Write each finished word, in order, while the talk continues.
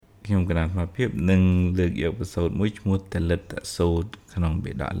ខ្ញុំកណាត់មកភាពនឹងលើកយកប្រសូតមួយឈ្មោះតលិតសូតក្នុង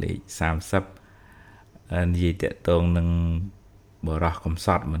បេដកលេខ30និយាយតាក់ទងនឹងបរោះកំស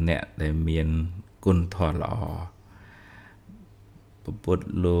ត់ម្នាក់ដែលមានគុណធម៌ល្អពុទ្ធ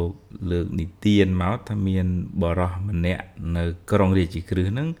លោកលើកនិទានមកថាមានបរោះម្នាក់នៅក្រុងរាជក្រឹស្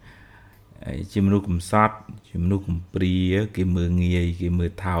នហ្នឹងជាមនុស្សកំសត់ជាមនុស្សកំព្រាគេមើលងាយគេមើ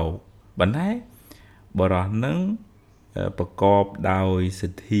លថោកប៉ុន្តែបរោះហ្នឹងប្រកបដោយស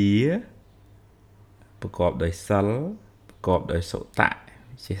ទ្ធាប្រកបដោយសិលប្រកបដោយសុតៈ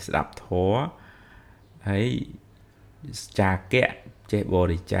ចេះស្ដាប់ធម៌ហើយចាកៈចេះប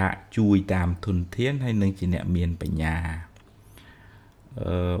រិច្ចាគជួយតាមធនធានហើយនឹងជាអ្នកមានបញ្ញា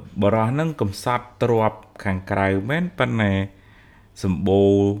បរោះហ្នឹងកំសត់ទ្របខាងក្រៅមែនប៉ុន្តែសម្បូ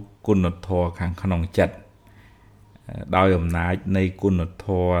រគុណធម៌ខាងក្នុងចិត្តដោយអំណាចនៃគុណធ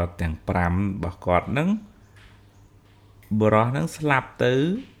ម៌ទាំង5របស់គាត់ហ្នឹងបរោះហ្នឹងស្លាប់ទៅ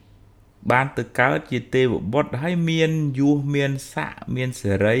បានទៅកើតជាទេវបុត្រហើយមានយសមានស័ក្តិមាន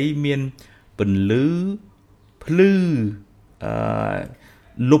សេរីមានពន្លឺភ្លឺ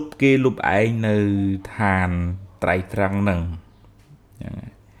លុបគេលុបឯងនៅឋានត្រៃត្រង់ហ្នឹង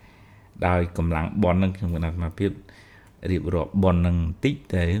ដោយកម្លាំងបុណ្យហ្នឹងខ្ញុំកណាត់មកភាពរៀបរាប់បុណ្យហ្នឹងបន្តិច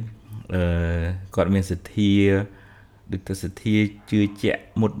ទៅគាត់មានសទ្ធាដូចទៅសទ្ធាជឿជាក់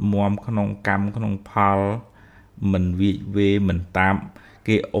មុតមមក្នុងកម្មក្នុងផលមិនវិវេមិនតាម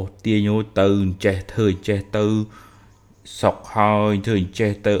គេអូសទាញទៅចេះធ្វើចេះទៅសុកហើយធ្វើ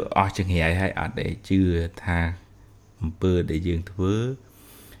ចេះទៅអស់ចង្រៃហើយអត់ទេជឿថាអំពើដែលយើងធ្វើ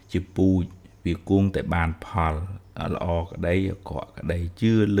ជាពូជវាគង់តែបានផលល្អក្តីអាក្រក់ក្តី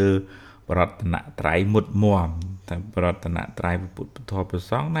ជឿលើបរតនត្រ័យមុតមមតែបរតនត្រ័យពុទ្ធពធប្រ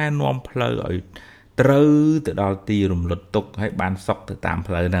សងណែនាំផ្លូវឲ្យត្រូវទៅដល់ទីរំលត់ទុកហើយបានសុខទៅតាម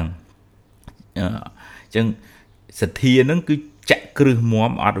ផ្លូវហ្នឹងអញ្ចឹងសទ្ធាហ្នឹងគឺចាក់គ្រឹះម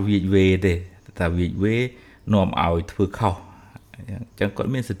មអត់វាចវេទេតែវាចវេនាំឲ្យធ្វើខុសអញ្ចឹងគាត់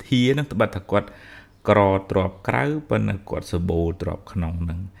មានសទ្ធាហ្នឹងត្បិតថាគាត់ក្រទ្របក្រៅប៉ុន្តែគាត់សបោទ្របក្នុងហ្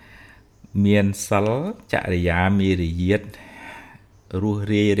នឹងមានសិលចរិយាមេរយាទរស់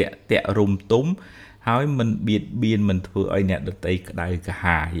រាយរាក់ទាក់រុំទុំហើយមិនបៀតបៀនមិនធ្វើឲ្យអ្នកដទៃក្តៅកា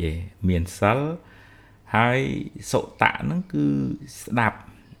ហាយទេមានសិលហើយសុតៈហ្នឹងគឺស្ដាប់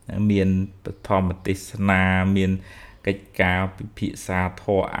មានបឋមទេសនាមានកិច្ចការពិភាក្សាធ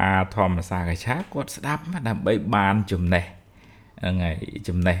ម៌អាធម្មសាកឆាគាត់ស្ដាប់ដើម្បីបានចំណេះហ្នឹងហើយ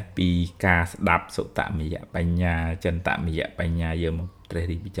ចំណេះពីការស្ដាប់សុតមយបញ្ញាចន្តមយបញ្ញាយកមកត្រេះ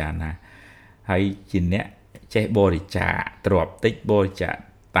រិះពិចារណាហើយជាអ្នកចេះបរិច្ចាគទ្របតិចបរិច្ចាគ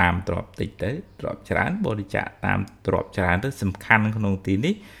តាមទ្របតិចទៅទ្របច្រើនបរិច្ចាគតាមទ្របច្រើនទៅសំខាន់ក្នុងទី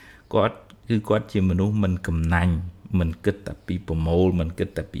នេះគាត់ជាមនុស្សមិនកំណាញ់មិនគិតតែពីប្រមូលមិនគិត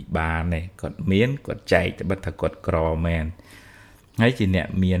តែពីបានទេគាត់មានគាត់ចែកតែបើថាគាត់ក្រមែនហើយជាអ្នក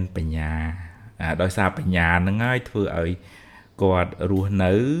មានបញ្ញាដោយសារបញ្ញាហ្នឹងហើយធ្វើឲ្យគាត់រស់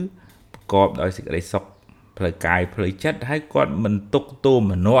នៅប្រកបដោយសេចក្តីសុខផ្លូវកាយផ្លូវចិត្តហើយគាត់មិនទុកទោម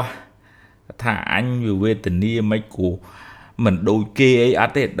នោះថាអញវាវេទនាមិនគូមិនដូចគេអីអ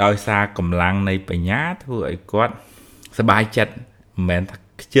ត់ទេដោយសារកម្លាំងនៃបញ្ញាធ្វើឲ្យគាត់សប្បាយចិត្តមិនមែនថា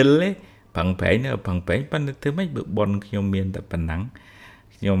ខ្ជិលទេផឹងប្រែងនៅផឹងប្រែងប៉ុន្តែធ្វើម៉េចបើប៉ុនខ្ញុំមានតែប៉ុណ្ណឹង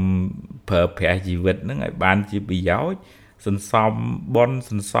ខ្ញុំប្រើប្រាស់ជីវិតហ្នឹងឲ្យបានជាប្រយោជន៍សន្សំប៉ុន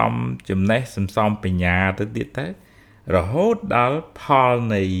សន្សំចំណេះសន្សំបញ្ញាទៅទៀតទៅរហូតដល់ផល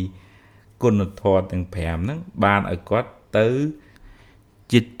នៃគុណធម៌ទាំង5ហ្នឹងបានឲ្យគាត់ទៅ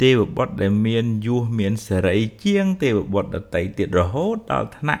ជាទេវបុត្រដែលមានយសមានសេរីជាងទេវបុត្រដទៃទៀតរហូតដល់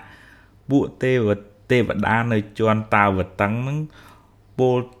ថ្នាក់ពួកទេវតានៅជាន់តាវតឹងហ្នឹង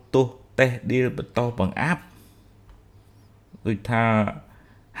ពោលទុះតេះឌីលបតោបង្អាប់ដូចថា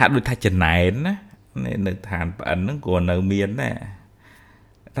ហាក់ដូចថាចំណែនណានៅឋានប្អិនហ្នឹងក៏នៅមានដែរ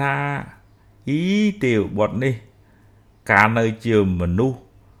ថាទេវបុត្រនេះកាលនៅជាមនុស្ស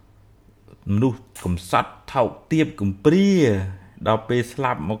កំសត់ថោកទាបកំព្រាដល់ពេលស្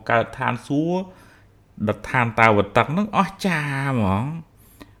លាប់មកកើតឋានសួគ៌ដល់ឋានតាវតឹកហ្នឹងអស់ចាហ្មង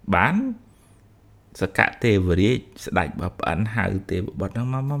បានសកទេវរាជស្ដេចបប្អិនហៅទេវបុត្រហ្នឹង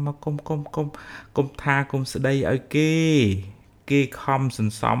មកគុំថាគុំស្ដីឲ្យគេខំស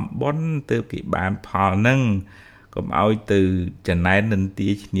ន្សំបុណ្យទៅគេបានផលហ្នឹងកុំឲ្យទៅចំណែននិន្ទា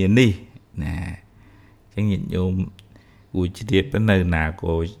ឈ្នានេះណាអញ្ចឹងញាតិញោមគួរជ្រាបនៅណា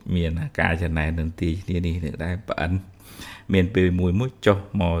ក៏មានការចំណែននិន្ទាឈ្នានេះដែរប្អិនមានពេលមួយចុះ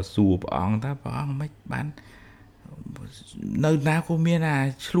មកសួរព្រះអង្គថាព្រះអង្គមិនបាននៅណាក៏មាន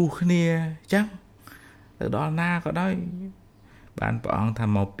ឆ្លោះគ្នាអញ្ចឹងទៅដល់ណាក៏ដោយបានព្រះអង្គថា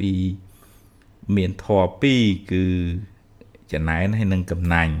មកពីមានធម៌2គឺចំណែនហើយនឹងកំ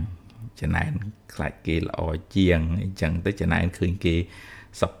ណាញ់ចំណែនខ្លាចគេល្អជាងអញ្ចឹងទៅចំណែនឃើញគេ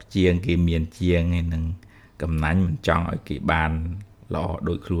សុខជាងគេមានជាងហើយនឹងកំណាញ់មិនចង់ឲ្យគេបានល្អ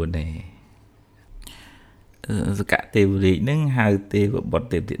ដូចខ្លួនទេសកទេវរាជហ្នឹងហៅទេវបុត្រ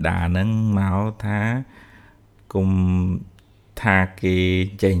ទេពធីតាហ្នឹងមកថាគុំថាគេ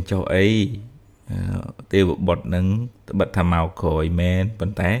ចេញចុះអីទេវបុត្រហ្នឹងត្បិតថាមកក្រោយមែនប៉ុ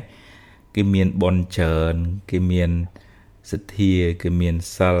ន្តែគេមានបុណ្យច្រើនគេមានសទ្ធាគេមាន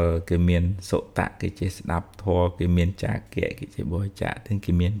សិលគេមានសុតៈគេចេះស្ដាប់ធម៌គេមានចាគៈគេចេះបរិច្ចាគទាំង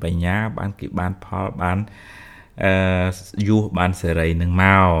គេមានបញ្ញាបានគេបានផលបានយុះបានសេរីនឹងម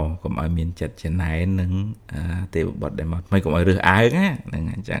កកុំឲ្យមានចិត្តចំណែននឹងទេវបុត្រដែលមកថ្មីកុំឲ្យរើសអើងហ្នឹង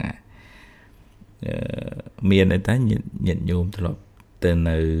អញ្ចឹងមានអីតាញាតិញោមធ្លាប់ទៅ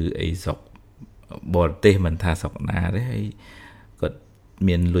នៅអីស្រុកបរទេសមិនថាស្រុកណាទេហើយគាត់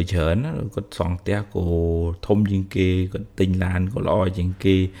មានលុយច្រើនគាត់សង់ផ្ទះគោធំជាងគេគាត់ទិញឡានក៏ល្អជាង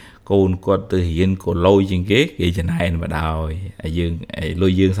គេកូនគាត់ទៅរៀនក៏លុយជាងគេចំណែនមកដោយហើយយើងលុ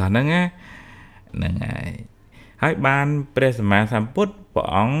យយើងសោះហ្នឹងហ្នឹងហើយបានព្រះសម្មាសម្ពុទ្ធព្រះ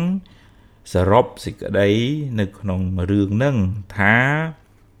អង្គសរុបសេចក្តីនៅក្នុងរឿងហ្នឹងថា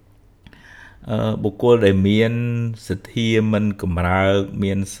បុគ្គលដែលមានសទ្ធាមិនកម្រើក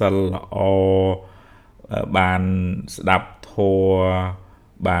មានសិលល្អបានស្ដាប់ធម៌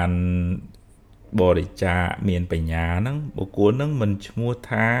បានបរិច្ចាគមានបញ្ញាហ្នឹងបុគ្គលហ្នឹងមិនឈ្មោះ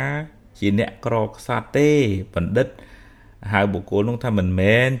ថាជាអ្នកក្រខ្សត់ទេបណ្ឌិតហៅបុគ្គលហ្នឹងថាមិន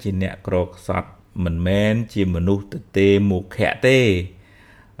មែនជាអ្នកក្រខ្សត់មិនមែនជាមនុស្សទទេមុខៈទេ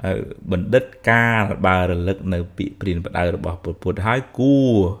បណ្ឌិតកាលបើរលឹកនៅពាក្យព្រានផ្ដៅរបស់ពុទ្ធហើយគួ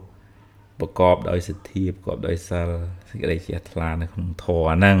រប្រកបដោយសទ្ធាប្រកបដោយសិលសេចក្តីជ្រះថ្លានៅក្នុងធម៌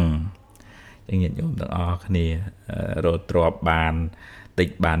ហ្នឹងចឹងញាតិញោមទាំងអស់គ្នារត់ទ្របបានតិច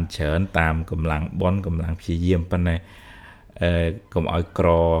បានច្រើនតាមកម្លាំងបុណ្យកម្លាំងព្យាយាមប៉ុន្តែកុំឲ្យក្រ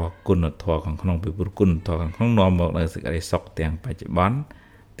គុណធម៌ខាងក្នុងពីព្រោះគុណធម៌ខាងក្នុងនាំមកនៅសេចក្តីសុខទាំងបច្ចុប្បន្ន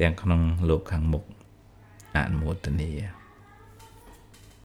ទាំងក្នុងលោកខាងមុខអនុមោទនា